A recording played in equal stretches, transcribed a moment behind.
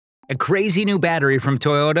A crazy new battery from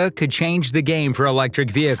Toyota could change the game for electric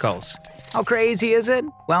vehicles. How crazy is it?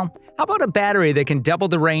 Well, how about a battery that can double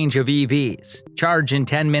the range of EVs, charge in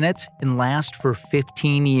 10 minutes, and last for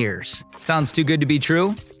 15 years? Sounds too good to be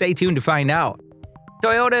true? Stay tuned to find out.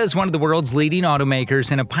 Toyota is one of the world's leading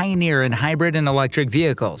automakers and a pioneer in hybrid and electric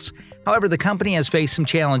vehicles. However, the company has faced some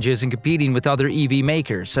challenges in competing with other EV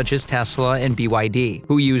makers such as Tesla and BYD,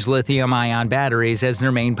 who use lithium-ion batteries as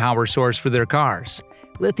their main power source for their cars.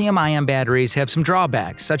 Lithium-ion batteries have some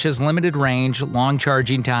drawbacks such as limited range, long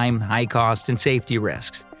charging time, high cost, and safety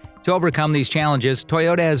risks. To overcome these challenges,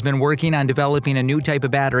 Toyota has been working on developing a new type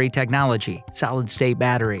of battery technology, solid-state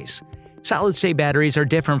batteries. Solid-state batteries are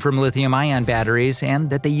different from lithium-ion batteries in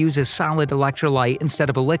that they use a solid electrolyte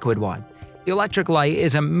instead of a liquid one. The electric light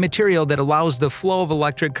is a material that allows the flow of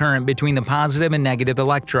electric current between the positive and negative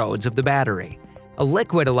electrodes of the battery. A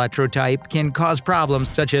liquid electrode type can cause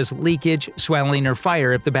problems such as leakage, swelling, or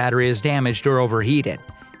fire if the battery is damaged or overheated.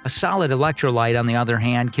 A solid electrolyte, on the other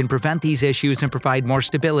hand, can prevent these issues and provide more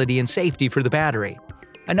stability and safety for the battery.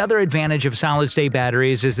 Another advantage of solid-state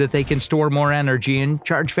batteries is that they can store more energy and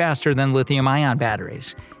charge faster than lithium-ion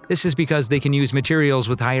batteries. This is because they can use materials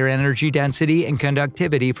with higher energy density and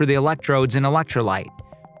conductivity for the electrodes and electrolyte.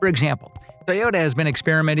 For example, Toyota has been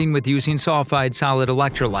experimenting with using sulfide solid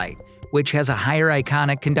electrolyte, which has a higher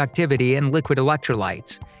ionic conductivity and liquid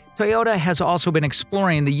electrolytes. Toyota has also been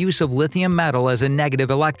exploring the use of lithium metal as a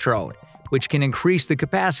negative electrode, which can increase the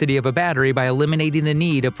capacity of a battery by eliminating the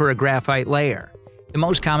need for a graphite layer. The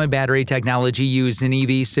most common battery technology used in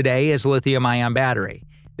EVs today is lithium-ion battery.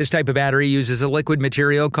 This type of battery uses a liquid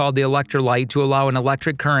material called the electrolyte to allow an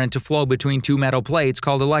electric current to flow between two metal plates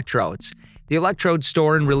called electrodes. The electrodes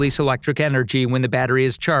store and release electric energy when the battery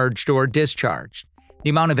is charged or discharged. The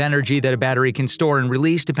amount of energy that a battery can store and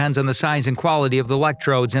release depends on the size and quality of the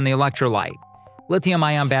electrodes and the electrolyte.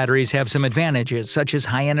 Lithium-ion batteries have some advantages, such as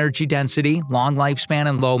high energy density, long lifespan,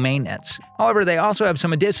 and low maintenance. However, they also have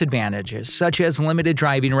some disadvantages, such as limited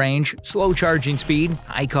driving range, slow charging speed,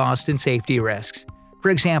 high cost, and safety risks. For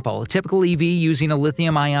example, a typical EV using a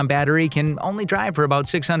lithium-ion battery can only drive for about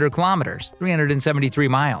 600 kilometers, 373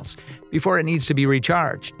 miles, before it needs to be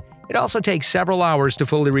recharged. It also takes several hours to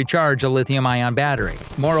fully recharge a lithium-ion battery.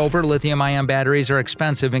 Moreover, lithium-ion batteries are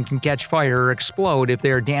expensive and can catch fire or explode if they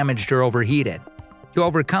are damaged or overheated. To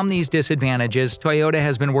overcome these disadvantages, Toyota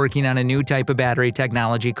has been working on a new type of battery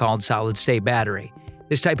technology called solid-state battery.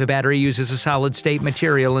 This type of battery uses a solid-state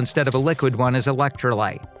material instead of a liquid one as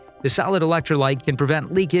electrolyte. The solid electrolyte can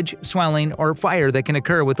prevent leakage, swelling, or fire that can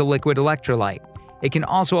occur with a liquid electrolyte. It can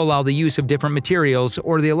also allow the use of different materials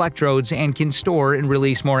or the electrodes and can store and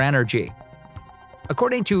release more energy.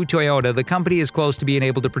 According to Toyota, the company is close to being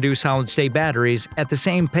able to produce solid-state batteries at the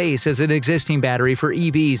same pace as an existing battery for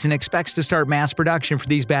EVs and expects to start mass production for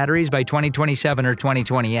these batteries by 2027 or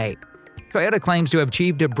 2028. Toyota claims to have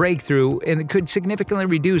achieved a breakthrough and could significantly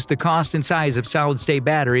reduce the cost and size of solid-state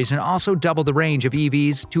batteries and also double the range of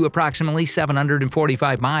EVs to approximately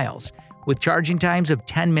 745 miles, with charging times of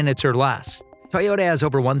 10 minutes or less. Toyota has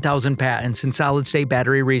over 1,000 patents in solid-state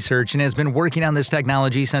battery research and has been working on this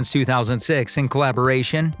technology since 2006 in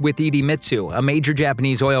collaboration with Idemitsu, a major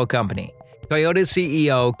Japanese oil company. Toyota's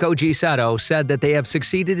CEO, Koji Sato, said that they have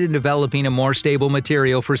succeeded in developing a more stable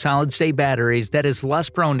material for solid-state batteries that is less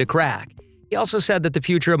prone to crack. He also said that the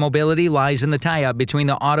future of mobility lies in the tie-up between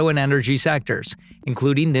the auto and energy sectors,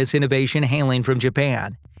 including this innovation hailing from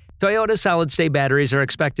Japan. Toyota's solid-state batteries are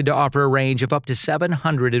expected to offer a range of up to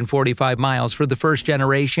 745 miles for the first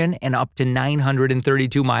generation and up to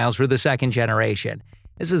 932 miles for the second generation.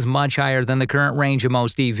 This is much higher than the current range of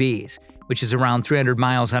most EVs, which is around 300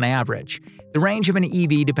 miles on average. The range of an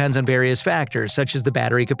EV depends on various factors such as the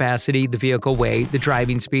battery capacity, the vehicle weight, the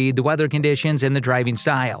driving speed, the weather conditions, and the driving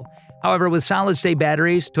style. However, with solid-state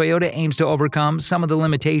batteries, Toyota aims to overcome some of the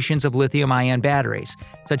limitations of lithium-ion batteries,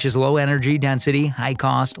 such as low energy density, high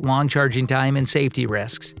cost, long charging time, and safety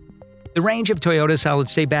risks. The range of Toyota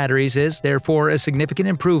solid-state batteries is, therefore, a significant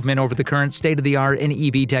improvement over the current state-of-the-art in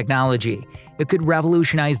EV technology. It could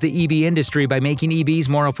revolutionize the EV industry by making EVs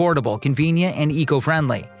more affordable, convenient, and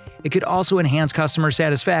eco-friendly. It could also enhance customer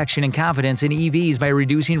satisfaction and confidence in EVs by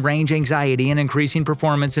reducing range anxiety and increasing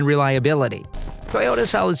performance and reliability. Toyota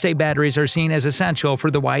solid-state batteries are seen as essential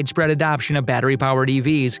for the widespread adoption of battery-powered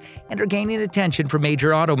EVs and are gaining attention from major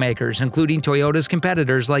automakers, including Toyota's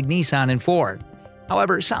competitors like Nissan and Ford.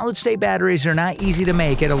 However, solid-state batteries are not easy to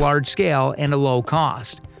make at a large scale and a low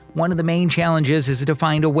cost. One of the main challenges is to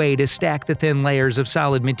find a way to stack the thin layers of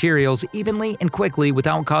solid materials evenly and quickly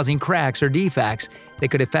without causing cracks or defects that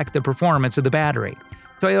could affect the performance of the battery.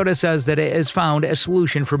 Toyota says that it has found a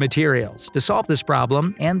solution for materials to solve this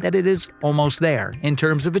problem and that it is almost there in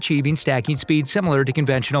terms of achieving stacking speed similar to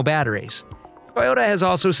conventional batteries. Toyota has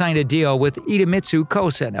also signed a deal with Idemitsu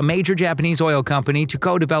Kosen, a major Japanese oil company, to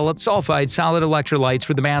co-develop sulfide solid electrolytes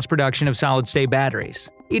for the mass production of solid-state batteries.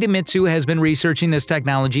 Idemitsu has been researching this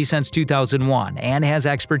technology since 2001 and has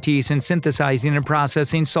expertise in synthesizing and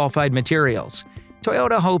processing sulfide materials.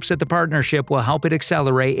 Toyota hopes that the partnership will help it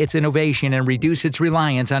accelerate its innovation and reduce its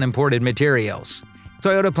reliance on imported materials.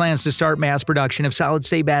 Toyota plans to start mass production of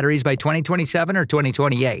solid-state batteries by 2027 or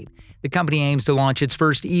 2028. The company aims to launch its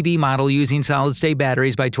first EV model using solid-state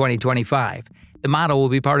batteries by 2025. The model will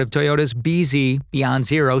be part of Toyota's BZ Beyond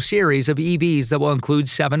Zero series of EVs that will include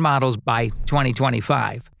 7 models by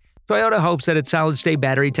 2025. Toyota hopes that its solid-state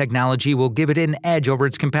battery technology will give it an edge over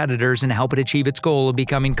its competitors and help it achieve its goal of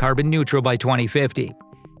becoming carbon neutral by 2050.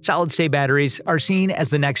 Solid-state batteries are seen as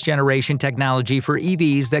the next-generation technology for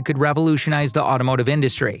EVs that could revolutionize the automotive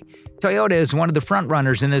industry. Toyota is one of the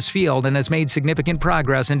frontrunners in this field and has made significant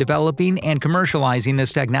progress in developing and commercializing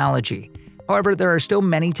this technology. However, there are still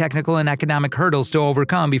many technical and economic hurdles to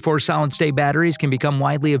overcome before solid-state batteries can become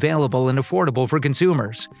widely available and affordable for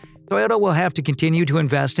consumers. Toyota will have to continue to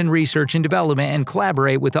invest in research and development and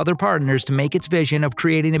collaborate with other partners to make its vision of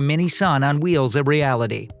creating a mini-sun on wheels a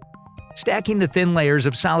reality. Stacking the thin layers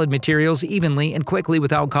of solid materials evenly and quickly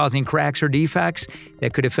without causing cracks or defects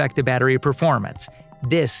that could affect the battery performance.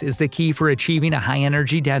 This is the key for achieving a high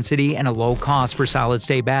energy density and a low cost for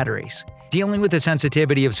solid-state batteries. Dealing with the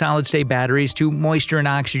sensitivity of solid-state batteries to moisture and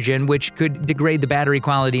oxygen, which could degrade the battery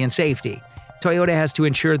quality and safety. Toyota has to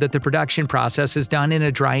ensure that the production process is done in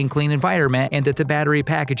a dry and clean environment and that the battery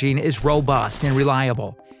packaging is robust and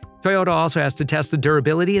reliable. Toyota also has to test the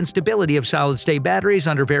durability and stability of solid-state batteries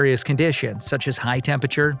under various conditions, such as high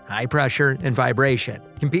temperature, high pressure, and vibration.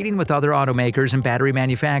 Competing with other automakers and battery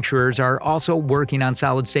manufacturers are also working on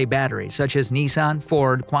solid-state batteries, such as Nissan,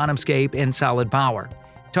 Ford, QuantumScape, and Solid Power.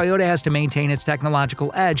 Toyota has to maintain its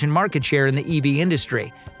technological edge and market share in the EV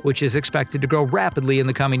industry, which is expected to grow rapidly in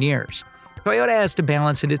the coming years. Toyota has to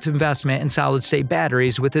balance its investment in solid-state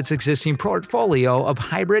batteries with its existing portfolio of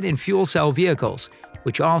hybrid and fuel cell vehicles,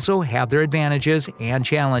 which also have their advantages and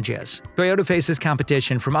challenges. Toyota faces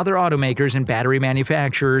competition from other automakers and battery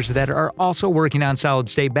manufacturers that are also working on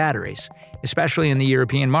solid-state batteries, especially in the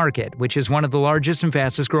European market, which is one of the largest and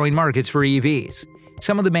fastest-growing markets for EVs.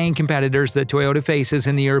 Some of the main competitors that Toyota faces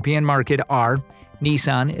in the European market are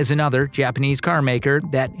Nissan is another Japanese car maker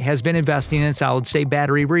that has been investing in solid-state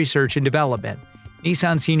battery research and development.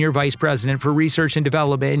 Nissan Senior Vice President for Research and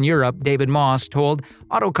Development in Europe, David Moss, told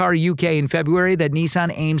Autocar UK in February that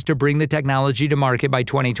Nissan aims to bring the technology to market by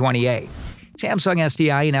 2028. Samsung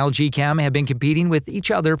SDI and LG Chem have been competing with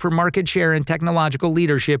each other for market share and technological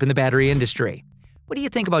leadership in the battery industry. What do you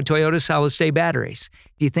think about Toyota's solid-state batteries?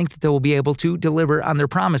 Do you think that they will be able to deliver on their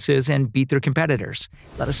promises and beat their competitors?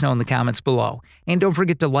 Let us know in the comments below. And don't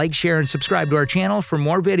forget to like, share, and subscribe to our channel for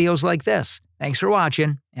more videos like this. Thanks for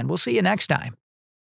watching, and we'll see you next time.